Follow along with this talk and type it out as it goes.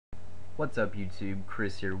What's up YouTube,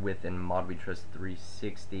 Chris here with Trust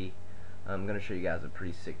 360. I'm going to show you guys a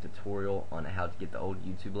pretty sick tutorial on how to get the old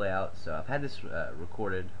YouTube layout. So I've had this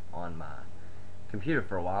recorded on my computer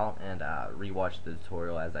for a while, and I rewatched the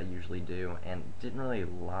tutorial as I usually do and didn't really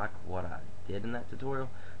like what I did in that tutorial,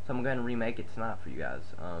 so I'm going to remake it tonight for you guys.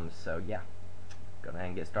 So yeah, go ahead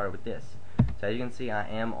and get started with this. So as you can see, I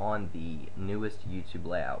am on the newest YouTube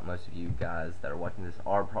layout. Most of you guys that are watching this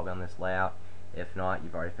are probably on this layout. If not,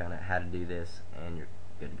 you've already found out how to do this and you're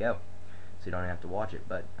good to go. So you don't have to watch it.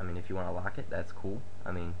 But I mean, if you want to like it, that's cool.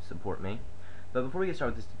 I mean, support me. But before we get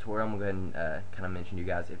started with this tutorial, I'm going to go ahead and kind of mention to you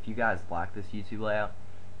guys, if you guys like this YouTube layout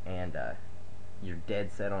and you're dead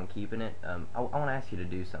set on keeping it, I want to ask you to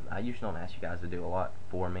do something. I usually don't ask you guys to do a lot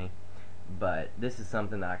for me, but this is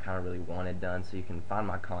something that I kind of really wanted done so you can find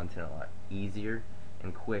my content a lot easier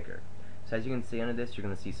and quicker. So as you can see under this, you're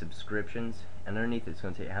going to see subscriptions, and underneath it's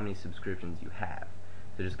going to tell you how many subscriptions you have.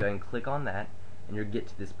 So just go ahead and click on that, and you'll get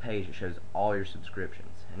to this page that shows all your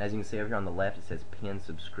subscriptions. And as you can see over here on the left, it says pin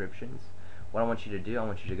subscriptions. What I want you to do, I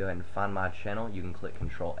want you to go ahead and find my channel. You can click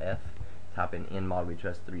Control F, type in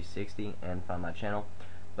Trust 360, and find my channel.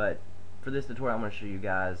 But for this tutorial, I'm going to show you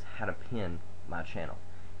guys how to pin my channel.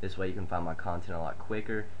 This way you can find my content a lot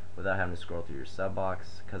quicker without having to scroll through your sub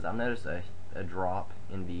box, because I've noticed a drop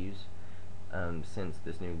in views since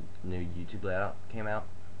this new YouTube layout came out.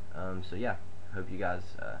 So yeah, hope you guys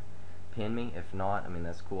pin me. If not, I mean,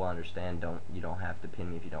 that's cool. I understand. You don't have to pin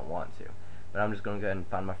me if you don't want to. But I'm just going to go ahead and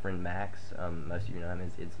find my friend Max. Most of you know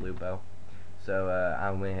him. It's Lupo. So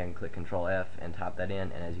I went ahead and click Control F and type that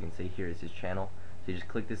in, and as you can see, here is his channel. So you just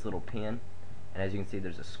click this little pin, and as you can see,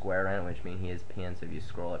 there's a square around it, which means he is pinned. So if you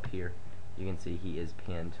scroll up here, you can see he is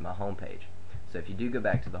pinned to my home page. So if you do go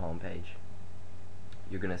back to the home page,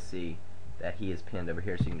 you're going to see that he is pinned over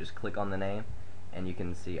here. So you can just click on the name, and you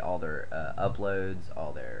can see all their uploads,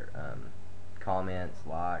 all their comments,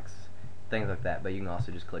 likes, things like that. But you can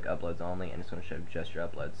also just click uploads only, and it's going to show just your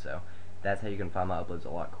uploads. So that's how you can find my uploads a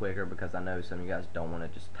lot quicker, because I know some of you guys don't want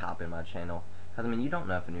to just type in my channel, because I mean, you don't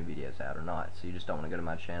know if a new video is out or not, so you just don't want to go to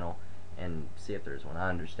my channel and see if there's one. I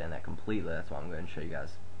understand that completely. That's why I'm going to show you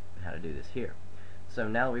guys how to do this here. So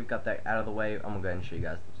now that we've got that out of the way, I'm going to go ahead and show you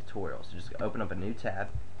guys the tutorial. So just open up a new tab,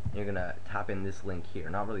 and you're going to type in this link here.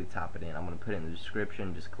 Not really type it in. I'm going to put it in the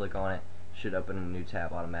description. Just click on it. Should open a new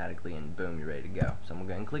tab automatically, and boom, you're ready to go. So I'm going to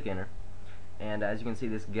go ahead and click enter. And as you can see,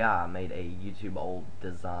 this guy made a YouTube old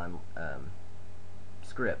design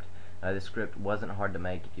script. This script wasn't hard to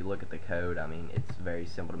make. If you look at the code, I mean, it's very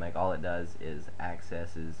simple to make. All it does is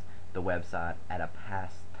accesses the website at a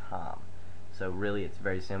past time. So really, it's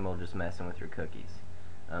very simple, just messing with your cookies.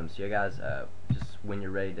 So yeah, guys, just when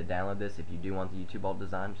you're ready to download this, if you do want the YouTube alt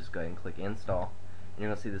design, just go ahead and click install, and you're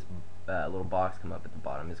going to see this little box come up at the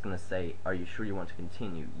bottom. It's going to say, are you sure you want to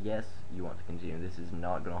continue? Yes, you want to continue. This is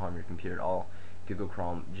not going to harm your computer at all. Google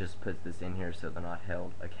Chrome just puts this in here so they're not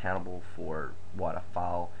held accountable for what a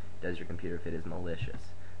file does your computer if it is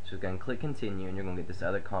malicious. So just go ahead and click continue, and you're going to get this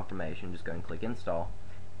other confirmation. Just go ahead and click install,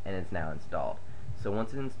 and it's now installed. So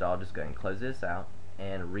once it's installed, just go ahead and close this out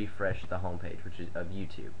and refresh the home page, which is of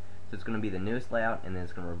YouTube. So it's going to be the newest layout, and then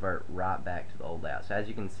it's going to revert right back to the old layout. So as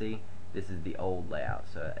you can see, this is the old layout.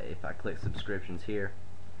 So if I click subscriptions here,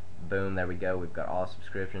 boom, there we go. We've got all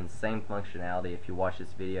subscriptions, same functionality. If you watch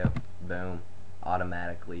this video, boom,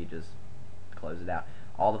 automatically just close it out.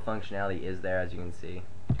 All the functionality is there, as you can see.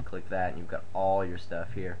 You click that, and you've got all your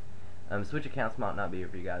stuff here. Switch accounts might not be here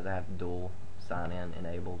for you guys. I have dual sign in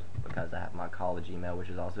enabled because I have my college email, which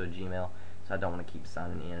is also a Gmail, so I don't want to keep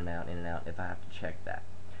signing in and out if I have to check that.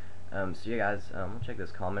 So yeah, guys, I'm gonna check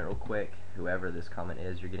this comment real quick. Whoever this comment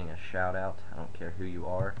is, you're getting a shout out. I don't care who you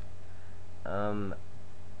are. I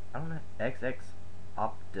don't know, XX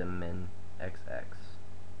Optimin XX.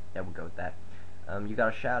 Yeah, we'll go with that. You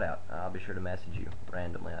got a shout out. I'll be sure to message you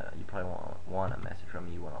randomly. You probably won't want a message from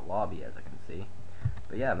me. You want a lobby, as I can see.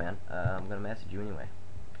 But yeah, man, I'm gonna message you anyway.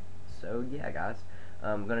 So yeah, guys,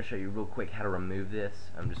 I'm gonna show you real quick how to remove this.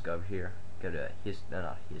 Just go over here, go to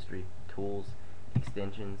history, tools,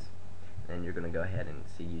 extensions, and you're gonna go ahead and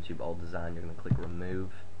see YouTube old design. You're gonna click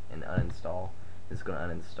remove and uninstall. It's gonna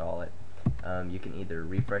uninstall it. You can either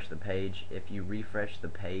refresh the page. If you refresh the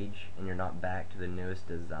page and you're not back to the newest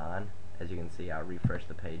design, as you can see, I refreshed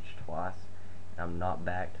the page twice. I'm not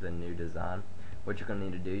back to the new design. What you're gonna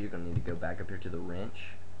need to do, you're gonna need to go back up here to the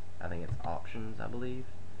wrench. I think it's options, I believe.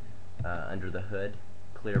 Under the hood,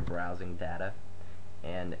 clear browsing data,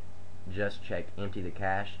 and just check empty the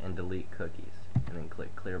cache and delete cookies, and then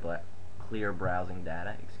click clear browsing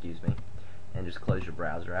data, and just close your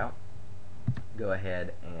browser out. Go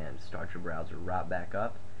ahead and start your browser right back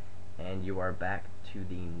up, and you are back to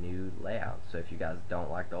the new new layout. So if you guys don't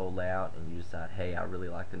like the old layout and you decide, hey, I really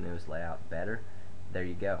like the newest layout better, there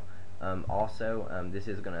you go. This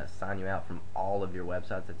is going to sign you out from all of your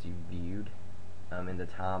websites that you viewed in the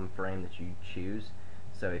time frame that you choose.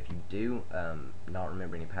 So if you do not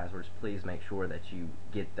remember any passwords, please make sure that you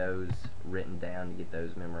get those written down, you get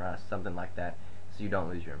those memorized, something like that, so you don't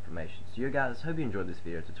lose your information. So you guys, hope you enjoyed this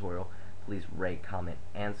video tutorial. Please rate, comment,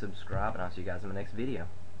 and subscribe, and I'll see you guys in the next video.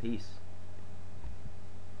 Peace.